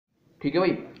ठीक है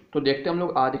भाई, तो देखते हैं हम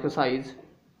लोग आज एक्सरसाइज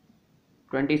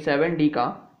 27D का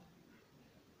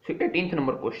 18th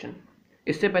नंबर क्वेश्चन।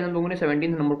 इससे पहले हम लोगों ने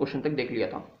 17th नंबर क्वेश्चन तक देख लिया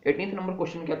था। 18th नंबर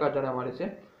क्वेश्चन क्या कहा जा रहा है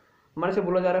हमारे से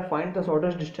बोला जा रहा है find the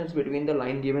shortest distance between the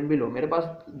line given below. मेरे पास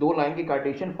दो लाइन की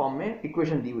कार्टेशियन फॉर्म में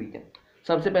इक्वेशन दी हुई है।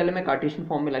 सबसे पहले मैं कार्टेशियन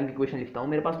फॉर्म में लाइन की इक्वेशन लिखता हूँ।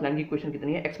 मेरे पास लाइन की इक्वेशन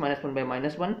कितनी है,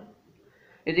 x-1/-1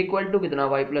 इज इक्वल टू कितना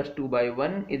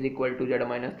y+2/1 is equal to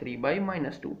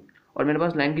z-3/-2। और मेरे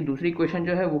पास लाइन की दूसरी इक्वेशन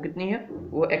जो है वो कितनी है,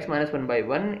 वो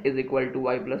x-1/1 is equal to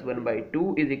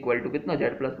y+1/2 is equal to कितना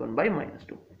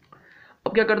z+1/-2।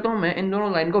 अब क्या करता हूँ मैं, इन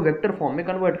दोनों लाइन को वेक्टर फॉर्म में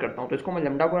कन्वर्ट करता हूँ। तो इसको मैं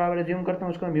लैम्डा के बराबर एज्यूम करता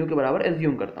हूँ, इसको मैं म्यू के बराबर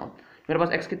एज्यूम करता हूँ। मेरे पास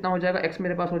x कितना हो जाएगा, x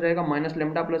मेरे पास हो जाएगा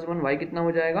 -λ+1, y कितना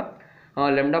हो जाएगा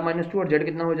λ-2 और z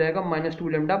कितना हो जाएगा -2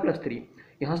 λ+3।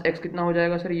 यहाँ से x कितना हो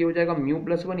जाएगा सर, ये हो जाएगा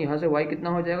μ+1, यहाँ से y कितना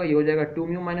हो जाएगा, ये हो जाएगा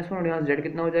 2μ-1 और यहाँ से z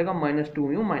कितना हो जाएगा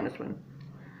 -2μ-1।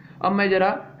 अब मैं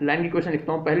जरा लाइन की इक्वेशन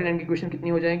लिखता हूँ। पहली लाइन की इक्वेशन कितनी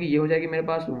हो जाएगी, ये हो जाएगी मेरे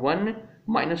पास 1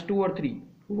 -2 और 3,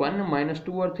 1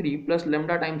 -2 और 3 प्लस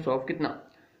लैम्डा टाइम्स ऑफ कितना,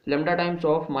 लैम्डा टाइम्स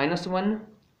ऑफ -1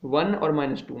 1 और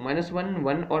 -2, -1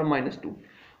 1 और -2।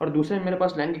 और दूसरे में मेरे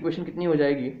पास लाइन की इक्वेशन कितनी हो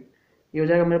जाएगी, ये हो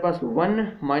जाएगा मेरे पास 1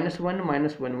 -1 -1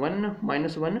 1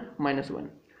 -1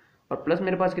 और प्लस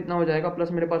मेरे पास कितना हो जाएगा,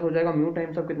 प्लस मेरे पास हो जाएगा म्यू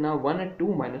टाइम्स ऑफ कितना 1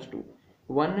 2 -2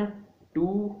 1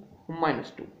 2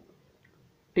 -2।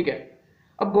 ठीक है,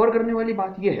 अब गौर करने वाली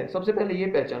बात ये है, सबसे पहले ये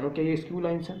पहचानो कि ये स्क्यू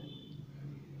लाइन्स हैं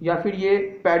या फिर ये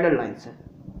पैरेलल लाइन्स हैं।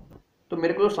 तो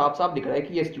मेरे को तो साफ साफ दिख रहा है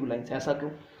कि ये स्क्यू लाइन्स है। ऐसा क्यों,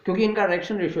 क्योंकि इनका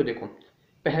डायरेक्शन रेशियो देखो,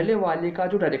 पहले वाले का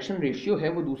जो डायरेक्शन रेशियो है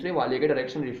वो दूसरे वाले के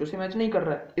डायरेक्शन रेशियो से मैच नहीं कर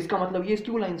रहा है। इसका मतलब ये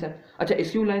स्क्यू लाइन्स है। अच्छा,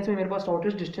 स्क्यू लाइन्स में मेरे पास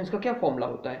शॉर्टेस्ट डिस्टेंस का क्या फॉर्मूला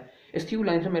होता है, स्क्यू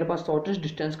लाइन्स में मेरे पास शॉर्टेस्ट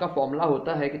डिस्टेंस का फॉर्मूला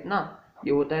होता है कितना,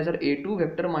 ये होता है sir a2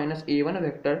 vector minus a1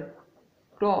 vector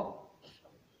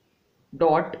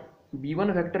dot b1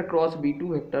 vector cross b2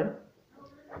 vector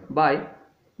by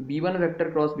b1 vector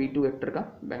cross b2 vector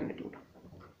का मैग्नीट्यूड।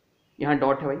 यहाँ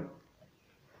डॉट है भाई,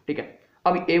 ठीक है।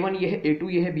 अब a1 ये है, a2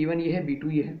 ये है, b1 ये है,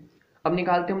 b2 ये है। अब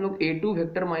निकालते हैं हम लोग a2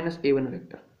 vector minus a1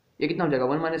 vector. ये कितना हो जाएगा,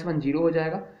 1 - 1 0 हो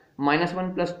जाएगा,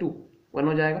 -1 + 2 1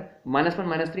 हो जाएगा,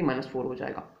 -1 - 3 -4 हो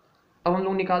जाएगा। अब हम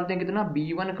लोग निकालते हैं कितना,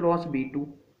 b1 क्रॉस b2,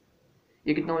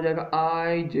 ये कितना हो जाएगा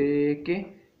i j k,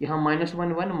 यहाँ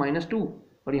 -1 1 -2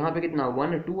 और यहाँ पे कितना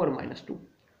 1 2 और -2।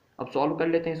 अब सॉल्व कर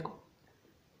लेते हैं इसको।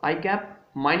 i कैप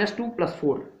 -2 +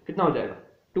 4 कितना हो जाएगा,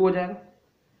 2 हो जाएगा,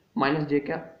 माइनस j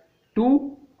कैप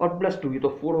 2 और +2 ये तो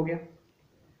 4 हो गया,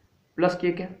 प्लस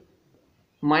k क्या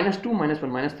 -2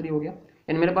 -1 -3 हो गया।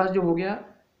 यानी मेरे पास जो हो गया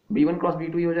b1 क्रॉस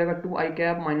b2 ये हो जाएगा 2i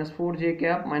cap -4 j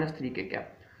cap -3k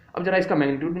cap. अब जरा इसका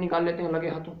मैग्नीट्यूड भी निकाल लेते हैं लगे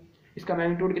हाथों। इसका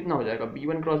मैग्नीट्यूड कितना हो जाएगा,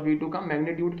 b1 क्रॉस b2 का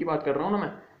मैग्नीट्यूड की बात कर रहा हूँ ना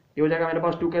मैं, ये हो जाएगा मेरे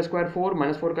पास 2 का स्क्वायर 4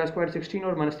 -4 का स्क्वायर 16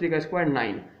 और -3 का स्क्वायर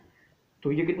 9।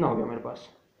 तो ये कितना हो गया मेरे पास,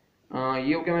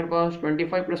 ये हो गया मेरे पास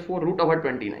 25 + 4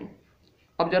 √29।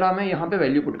 अब जरा मैं यहाँ पे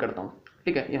वैल्यू पुट करता हूँ,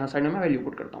 ठीक है, यहाँ साइड में मैं वैल्यू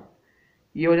पुट करता हूँ।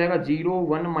 ये हो जाएगा 0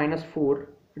 1 -4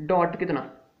 डॉट कितना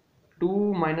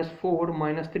 2 -4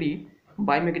 -3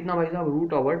 बाय में कितना भाई साहब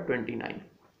 √29।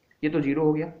 ये तो 0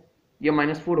 हो गया, ये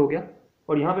 -4 हो गया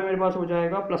और यहाँ पे मेरे पास हो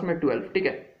जाएगा प्लस में 12, ठीक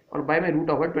है, और बाय में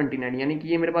 √29, यानी कि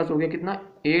ये मेरे पास हो गया कितना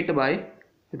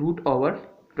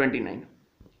 8/√29।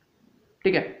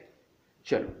 ठीक है,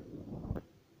 चलो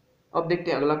अब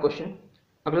देखते हैं अगला क्वेश्चन।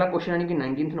 अगला क्वेश्चन यानी कि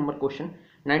 19th number question.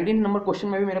 19th number question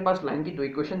में भी मेरे पास लाइन की दो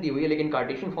इक्वेशन दी हुई है, लेकिन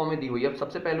कार्टेशियन फॉर्म में दी हुई है। अब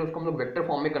सबसे पहले उसको हम लोग वेक्टर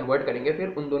फॉर्म में कन्वर्ट करेंगे,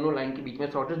 फिर उन दोनों लाइन के बीच में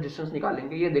शॉर्टेस्ट डिस्टेंस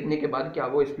निकालेंगे, ये देखने के बाद क्या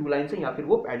वो स्क्यू लाइन्स हैं या फिर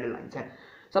वो पैरेलल लाइन्स हैं।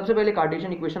 सबसे पहले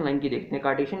कार्टेशियन इक्वेशन लाइन की देखते हैं।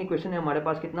 कार्टेशियन इक्वेशन है हमारे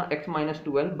पास कितना x -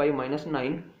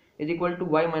 12/-9 is equal to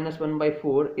y -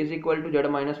 1/4 is equal to z -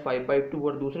 5/2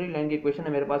 और दूसरी लाइन की इक्वेशन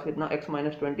है मेरे पास कितना x -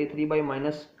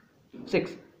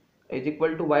 23/-6 is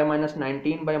equal to y -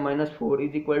 19/-4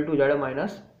 is equal to z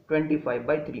 -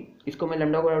 25/3। इसको मैं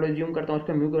लैम्डा को बराबर एज्यूम करता हूँ,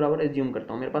 इसको म्यू के बराबर एज्यूम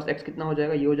करता हूँ। मेरे पास x कितना हो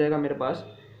जाएगा, ये हो जाएगा मेरे पास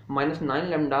 -9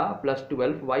 लैम्डा +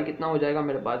 12, y कितना हो जाएगा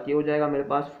मेरे पास, ये हो जाएगा मेरे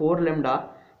पास 4 लैम्डा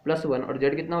 + 1 और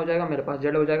z कितना हो जाएगा मेरे पास,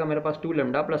 z हो जाएगा मेरे पास 2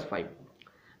 लैम्डा + 5।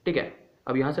 ठीक है,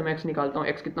 अब यहाँ से मैं x निकालता हूँ।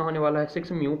 x कितना होने वाला है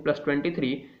 6 म्यू +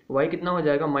 23, y कितना हो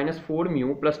जाएगा -4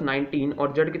 म्यू + 19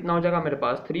 और z कितना हो जाएगा मेरे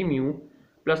पास 3 म्यू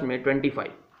प्लस में 25।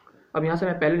 अब यहाँ से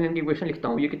मैं पहले लाइन की इक्वेशन लिखता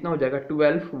हूँ। ये कितना हो जाएगा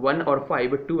 12 1 और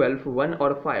 5 12 1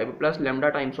 और 5 प्लस लैम्डा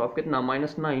टाइम्स ऑफ कितना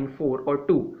 -9 4 और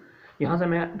 2। यहाँ से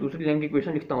मैं दूसरी लाइन की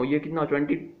इक्वेशन लिखता हूँ। ये कितना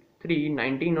 23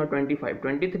 19 और 25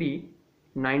 23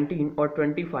 19 और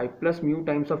 25 प्लस म्यू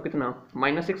टाइम्स ऑफ कितना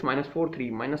 -6 -4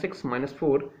 3 -6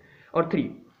 -4 और 3।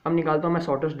 अब निकालता हूँ मैं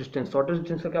शॉर्टेस्ट डिस्टेंस। शॉर्टेस्ट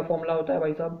डिस्टेंस का क्या फॉर्मूला होता है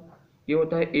भाई साहब, ये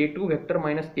होता है a2 vector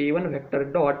minus a1 vector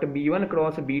dot b1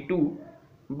 cross b2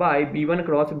 bye b1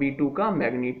 cross b2 का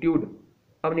मैग्नीट्यूड।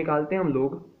 अब निकालते हैं हम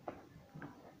लोग।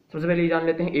 सबसे पहले ये जान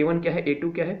लेते हैं a1 क्या है,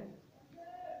 a2 क्या है।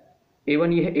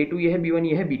 A1 ये है, A2 ये है, B1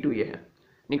 ये है, B2 ये है।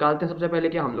 निकालते हैं सबसे पहले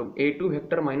क्या हम लोग, A2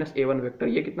 vector minus A1 vector,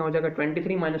 ये कितना हो जाएगा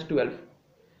 23 माइनस 12,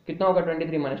 कितना होगा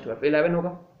 23 माइनस 12 11 होगा,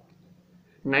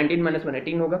 19 माइनस 1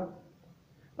 18 होगा,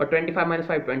 और 25 माइनस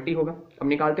 5 20 होगा। अब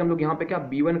निकालते हैं हम लोग यहाँ पे क्या,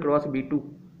 B1 cross B2,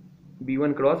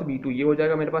 B1 cross B2, ये हो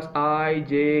जाएगा मेरे पास I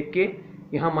J K,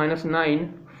 यहाँ माइनस 9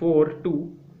 4 2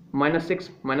 माइनस 6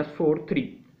 माइनस 4 3,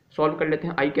 सॉल्व कर लेते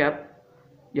हैं। आई कैप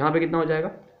यहाँ पे कितना हो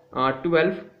जाएगा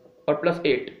 12 और प्लस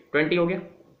 8 20 हो गया,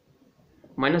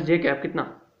 माइनस जे कैप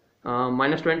कितना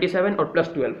माइनस 27 और प्लस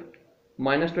 12,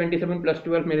 माइनस 27 प्लस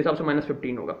 12 मेरे हिसाब से माइनस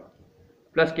 15 होगा,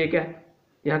 प्लस के क्या है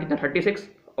यहाँ कितना 36,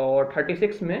 और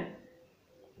 36 में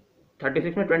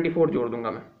 24 जोड़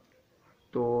दूंगा मैं,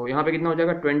 तो यहाँ पे कितना हो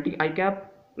जाएगा 20 आई कैप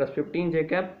प्लस 15 जे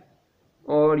कैप,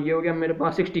 और ये हो गया मेरे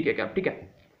पास 60 के कैप। ठीक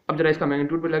है, अब जरा इसका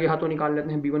मैग्नीट्यूड पे लगे हाथों निकाल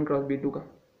लेते हैं, B1 क्रॉस B2 का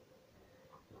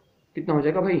कितना हो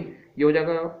जाएगा भाई, ये हो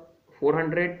जाएगा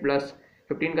 400 प्लस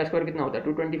 15 का स्क्वायर कितना होता है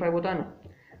 225 होता है ना,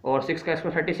 और 6 का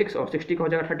स्क्वायर 36, और 60 का हो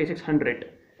जाएगा 3600,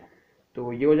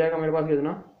 तो ये हो जाएगा मेरे पास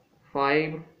कितना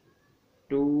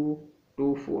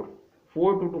 5224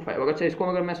 4225। अगर से इसको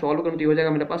अगर मैं सॉल्व करूँ तो ये हो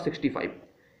जाएगा मेरे पास 65,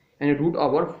 यानी रूट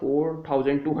ओवर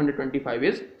 4225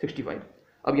 इज 65।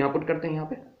 अब यहाँ पुट करते हैं, यहाँ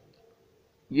पे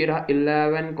ये रहा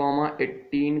 11,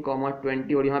 18,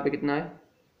 20, और यहाँ पे कितना है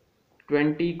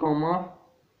 20,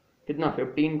 कितना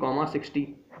 15, 60,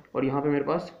 और यहाँ पे मेरे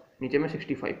पास नीचे में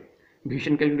 65।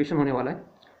 भीषण कैलकुलेशन होने वाला है,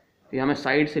 तो यहाँ मैं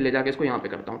साइड से ले जाके इसको यहाँ पे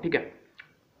करता हूँ। ठीक है,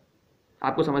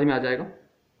 आपको समझ में आ जाएगा।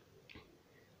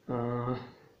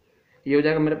 ये हो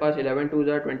जाएगा मेरे पास 11 2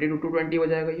 22 220 हो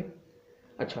जाएगा ये।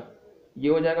 अच्छा, ये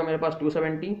हो जाएगा मेरे पास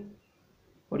 270,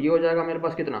 और ये हो जाएगा मेरे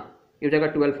पास कितना, ये हो जाएगा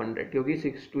 1200, क्योंकि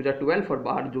 6 2 12 और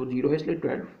बाहर जो जीरो है इसलिए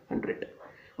 1200,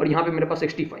 और यहाँ पे मेरे पास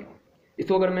 65।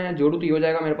 इसको अगर मैं जोड़ूँ तो ये हो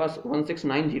जाएगा मेरे पास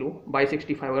 1690 बाई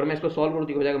 65। अगर मैं इसको सॉल्व करूँ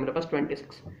तो ये हो जाएगा मेरे पास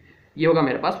 26। ये होगा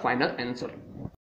मेरे पास फाइनल आंसर।